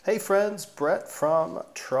Hey friends, Brett from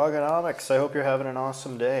Trogonomics. I hope you're having an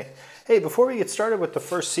awesome day. Hey, before we get started with the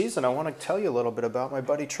first season, I want to tell you a little bit about my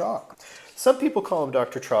buddy Trog. Some people call him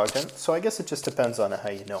Dr. Trogdon, so I guess it just depends on how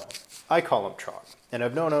you know him. I call him Trog, and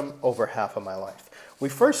I've known him over half of my life. We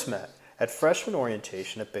first met at freshman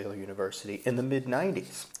orientation at Baylor University in the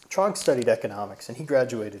mid-90s. Trog studied economics and he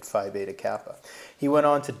graduated Phi Beta Kappa. He went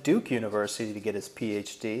on to Duke University to get his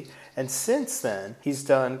PhD, and since then he's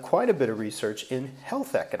done quite a bit of research in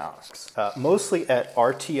health economics, mostly at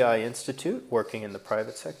RTI Institute, working in the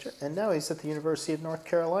private sector, and now he's at the University of North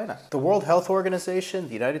Carolina. The World Health Organization,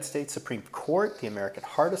 the United States Supreme Court, the American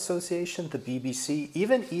Heart Association, the BBC,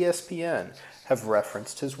 even ESPN have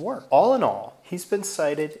referenced his work. All in all, he's been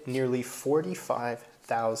cited nearly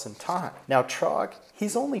 45,000 times. Now Trog,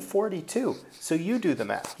 he's only 42, so you do the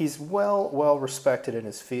math. He's well respected in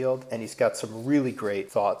his field, and he's got some really great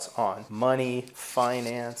thoughts on money,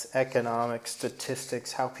 finance, economics,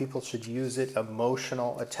 statistics, how people should use it,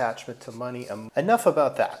 emotional attachment to money. Enough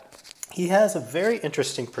about that. He has a very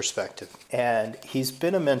interesting perspective, and he's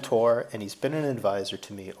been a mentor and he's been an advisor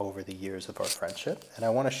to me over the years of our friendship, and I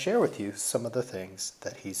want to share with you some of the things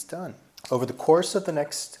that he's done. Over the course of the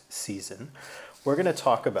next season, we're going to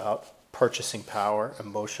talk about purchasing power,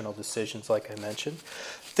 emotional decisions like I mentioned,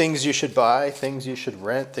 things you should buy, things you should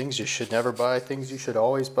rent, things you should never buy, things you should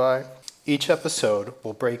always buy. Each episode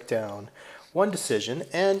will break down one decision,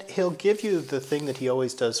 and he'll give you the thing that he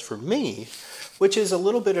always does for me, which is a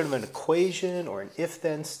little bit of an equation or an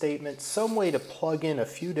if-then statement, some way to plug in a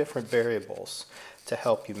few different variables to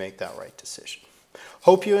help you make that right decision.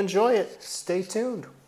 Hope you enjoy it. Stay tuned.